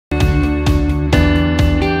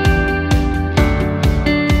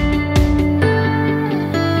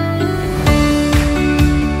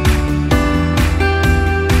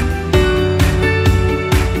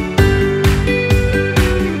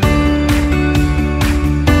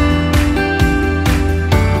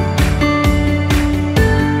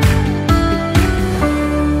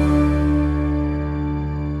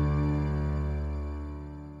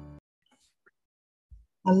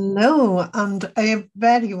Hello, and a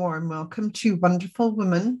very warm welcome to Wonderful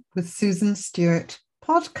Women with Susan Stewart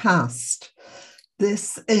podcast.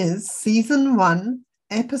 This is season 1,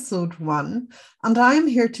 episode 1, and I'm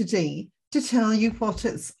here today to tell you what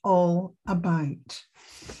it's all about.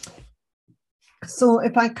 So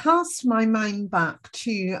if I cast my mind back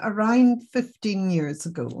to around 15 years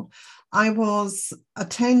ago, I was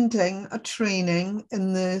attending a training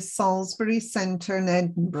in the Salisbury Centre in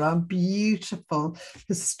Edinburgh, beautiful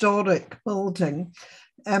historic building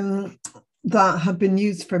that had been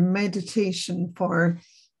used for meditation for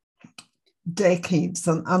decades,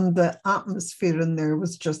 and the atmosphere in there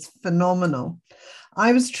was just phenomenal.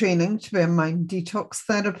 I was training to be a mind detox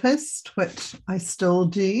therapist, which I still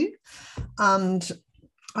do, and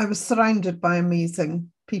I was surrounded by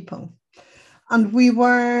amazing people. And we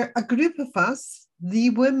were a group of us, the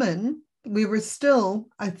women. We were still,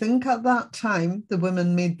 I think at that time, the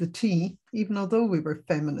women made the tea, even although we were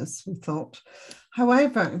feminists, we thought.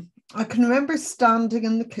 However, I can remember standing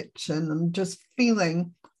in the kitchen and just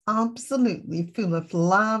feeling absolutely full of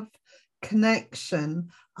love, connection,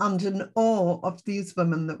 and in awe of these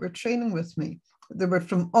women that were training with me. They were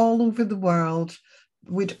from all over the world.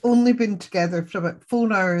 We'd only been together for about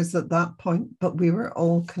 4 hours at that point, but we were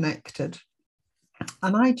all connected.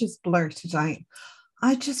 And I just blurted out,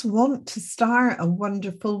 I just want to start a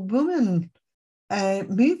Wonderful Woman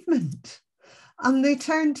movement. And they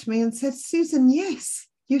turned to me and said, Susan, yes,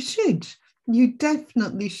 you should. You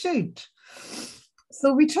definitely should.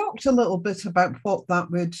 So we talked a little bit about what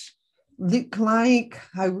that would look like,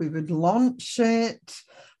 how we would launch it,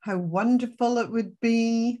 how wonderful it would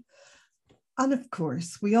be. And of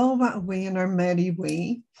course, we all went away in our merry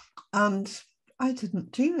way, and I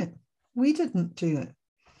didn't do it. We didn't do it.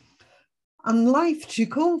 And life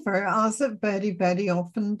took over, as it very, very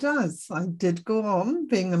often does. I did go on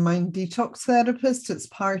being a mind detox therapist. It's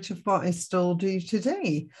part of what I still do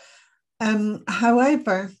today.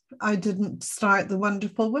 However, I didn't start the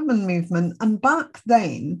Wonderful Women movement. And back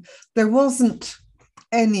then, there wasn't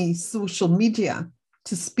any social media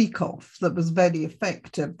to speak of that was very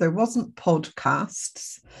effective. There wasn't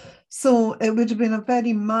podcasts. So it would have been a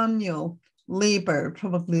very manual labour,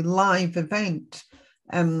 probably live event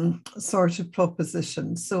sort of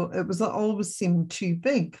proposition. So it was always seemed too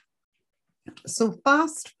big. So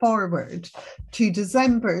fast forward to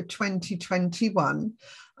December 2021,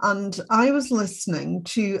 and I was listening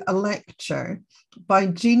to a lecture by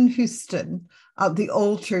Jean Houston at the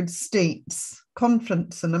Altered States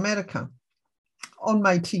conference in America on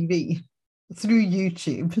my TV through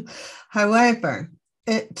YouTube. However,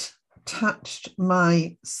 it touched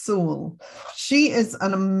my soul. She is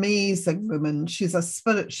an amazing woman. She's a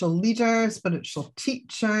spiritual leader, spiritual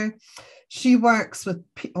teacher. She works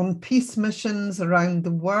on peace missions around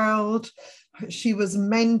the world. She was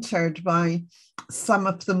mentored by some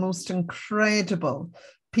of the most incredible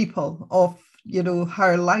people of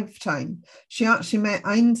her lifetime. She actually met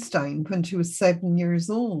Einstein when she was 7 years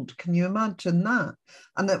old. Can you imagine that?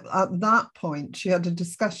 And at that point, she had a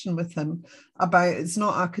discussion with him about it's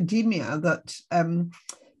not academia that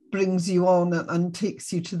brings you on and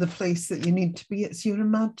takes you to the place that you need to be. It's your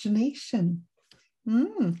imagination.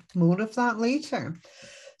 More of that later.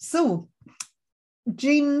 So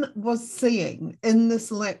Jean was saying in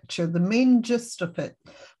this lecture, the main gist of it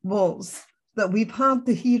was that we've had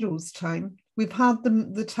the hero's time. We've had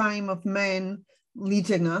the time of men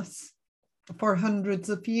leading us for hundreds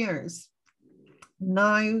of years.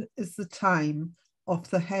 Now is the time of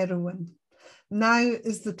the heroine. Now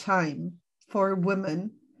is the time for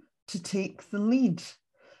women to take the lead.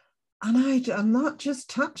 And that just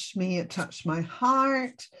touched me. It touched my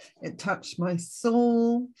heart. It touched my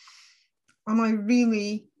soul. And I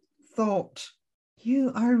really thought,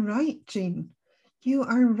 you are right, Jean. You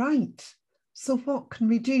are right. So what can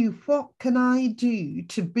we do? What can I do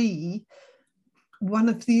to be one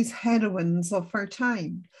of these heroines of our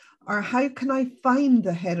time? Or how can I find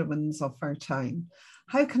the heroines of our time?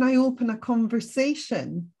 How can I open a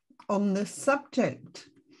conversation on this subject?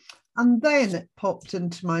 And then it popped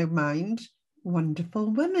into my mind,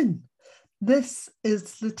 Wonderful Women. This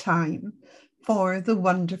is the time for the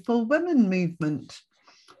Wonderful Women movement.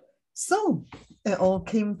 So it all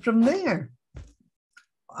came from there.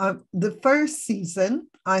 The first season,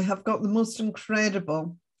 I have got the most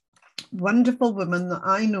incredible, wonderful women that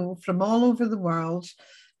I know from all over the world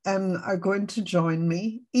are going to join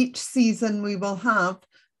me. Each season we will have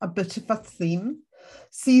a bit of a theme.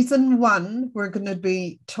 Season 1, we're going to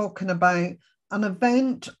be talking about an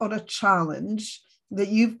event or a challenge that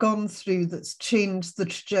you've gone through that's changed the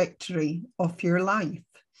trajectory of your life.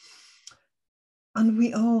 And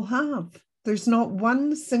we all have. There's not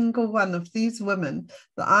one single one of these women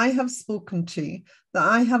that I have spoken to, that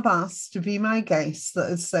I have asked to be my guest, that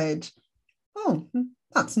has said, oh,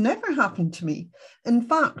 that's never happened to me. In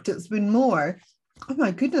fact, it's been more, oh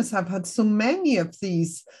my goodness, I've had so many of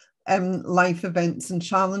these life events and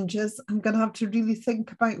challenges. I'm going to have to really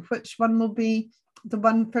think about which one will be the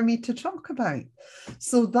one for me to talk about.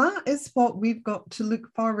 So that is what we've got to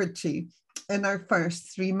look forward to in our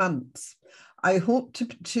first 3 months. I hope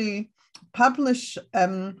to publish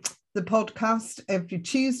the podcast every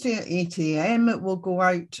Tuesday at 8 a.m. It will go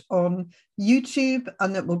out on YouTube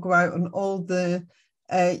and it will go out on all the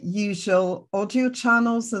usual audio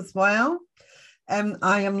channels as well.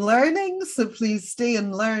 I am learning, so please stay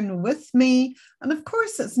and learn with me. And of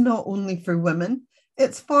course, it's not only for women,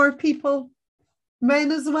 it's for people,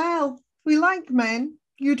 men as well. We like men.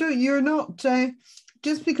 You're not,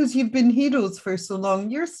 just because you've been heroes for so long,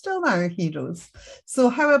 you're still our heroes. So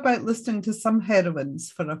how about listening to some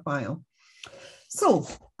heroines for a while? So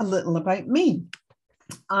a little about me.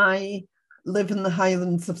 I live in the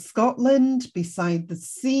Highlands of Scotland, beside the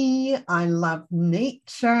sea. I love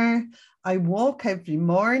nature. I walk every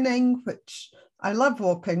morning, which I love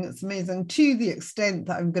walking. It's amazing, to the extent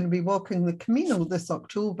that I'm going to be walking the Camino this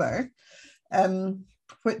October,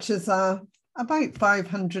 which is about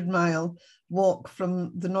 500-mile walk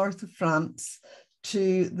from the north of France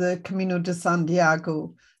to the Camino de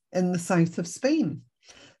Santiago in the south of Spain.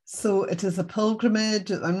 So it is a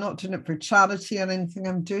pilgrimage. I'm not doing it for charity or anything.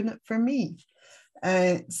 I'm doing it for me.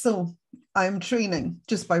 So I'm training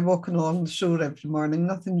just by walking along the shore every morning,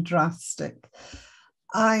 nothing drastic.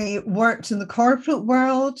 I worked in the corporate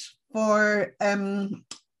world for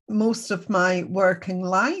most of my working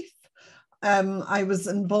life. I was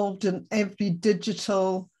involved in every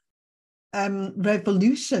digital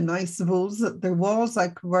revolution, I suppose, that there was.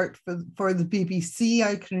 I worked for the BBC.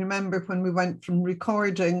 I can remember when we went from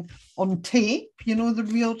recording on tape, the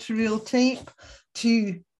reel-to-reel tape,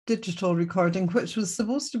 to digital recording, which was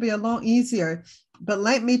supposed to be a lot easier. But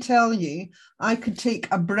let me tell you, I could take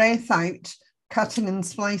a breath out cutting and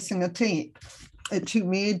splicing a tape. It took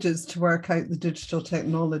me ages to work out the digital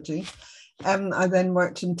technology. I then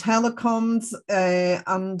worked in telecoms,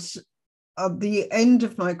 and at the end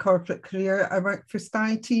of my corporate career, I worked for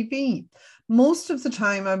Sky TV. Most of the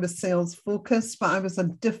time I was sales focused, but I was a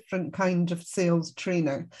different kind of sales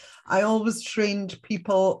trainer. I always trained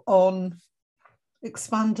people on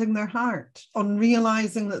expanding their heart, on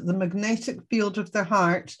realizing that the magnetic field of their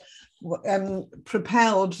heart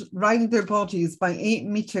propelled round their bodies by 8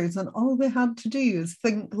 meters, and all they had to do is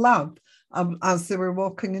think love as they were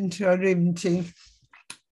walking into a room to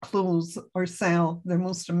close or sell their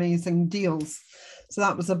most amazing deals. So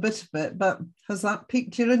that was a bit of it, but has that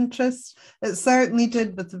piqued your interest? It certainly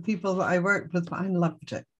did with the people that I worked with, but I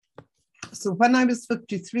loved it. So when I was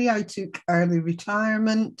 53, I took early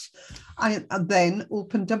retirement. I then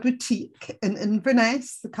opened a boutique in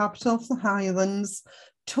Inverness, the capital of the Highlands,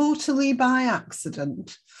 totally by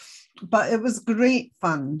accident, but it was great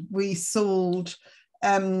fun. We sold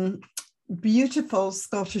beautiful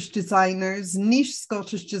Scottish designers, niche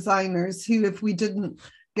Scottish designers, who, if we didn't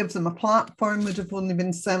give them a platform, would have only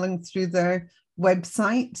been selling through their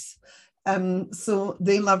websites. So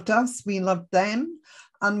they loved us, we loved them.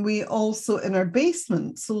 And we also, in our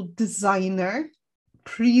basement, sold designer,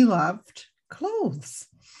 pre-loved clothes.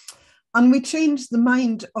 And we changed the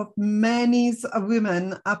mind of many a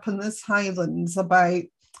woman up in this Highlands about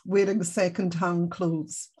wearing second-hand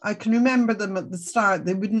clothes. I can remember them at the start.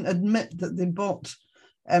 They wouldn't admit that they bought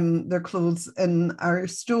their clothes in our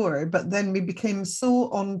store, but then we became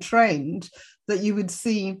so on trend that you would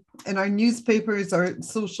see in our newspapers or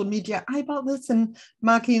social media, I bought this in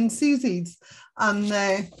Maggie and Susie's, and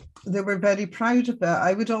they were very proud of it.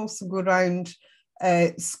 I would also go around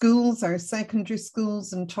schools, our secondary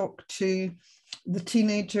schools, and talk to the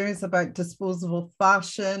teenagers about disposable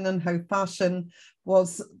fashion and how fashion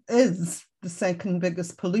is the second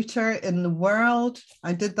biggest polluter in the world.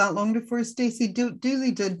 I did that long before Stacey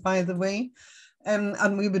Dooley did, by the way.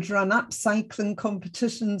 And we would run upcycling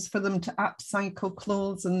competitions for them to upcycle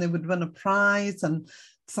clothes, and they would win a prize. And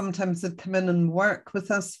sometimes they'd come in and work with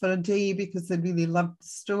us for a day because they really loved the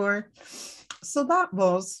store. So that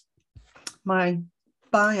was my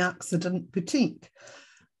by accident boutique.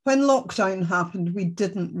 When lockdown happened, we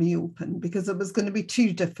didn't reopen because it was going to be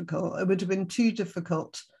too difficult. It would have been too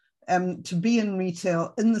difficult to be in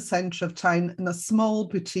retail in the centre of town in a small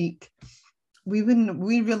boutique. We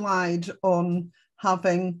relied on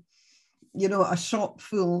having, a shop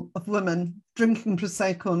full of women drinking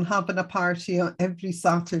Prosecco and having a party every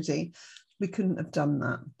Saturday. We couldn't have done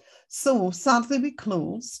that. So sadly, we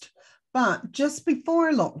closed. But just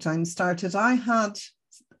before lockdown started, I had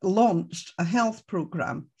launched a health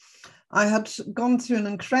program. I had gone through an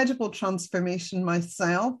incredible transformation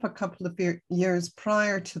myself a couple of years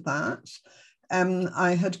prior to that.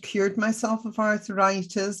 I had cured myself of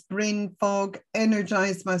arthritis, brain fog,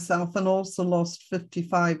 energized myself, and also lost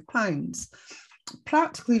 55 pounds,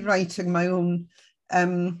 practically writing my own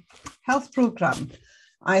health program.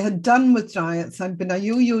 I had done with diets. I'd been a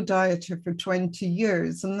yo-yo dieter for 20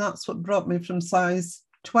 years, and that's what brought me from size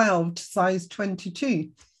 12 to size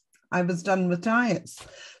 22. I was done with diets.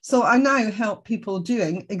 So I now help people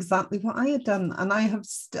doing exactly what I had done. And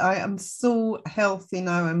I am so healthy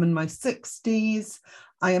now. I'm in my 60s.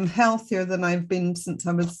 I am healthier than I've been since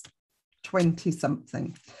I was 20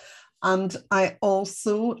 something. And I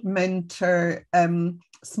also mentor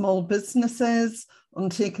small businesses on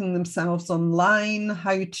taking themselves online,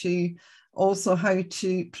 how to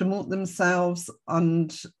promote themselves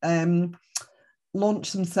and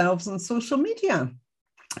launch themselves on social media.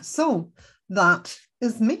 So that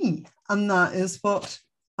is me, and that is what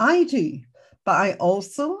I do. But I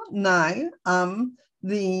also now am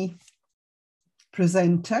the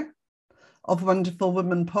presenter of Wonderful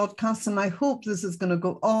Women podcast, and I hope this is going to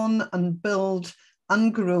go on and build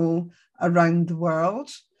and grow around the world.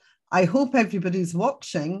 I hope everybody's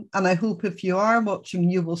watching, and I hope if you are watching,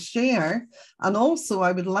 you will share. And also,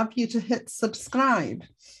 I would love you to hit subscribe.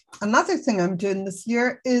 Another thing I'm doing this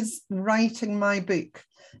year is writing my book,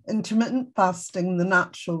 Intermittent Fasting the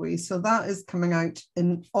Natural Way. So that is coming out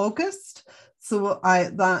in August. So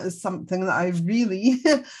that is something that I really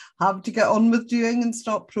have to get on with doing and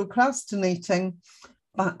stop procrastinating.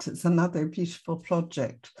 But it's another beautiful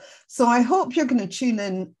project. So I hope you're going to tune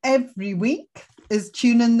in every week. Is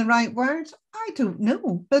tune in the right word? I don't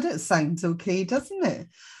know, but it sounds okay, doesn't it?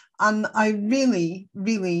 And I really,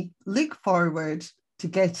 really look forward to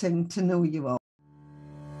getting to know you all.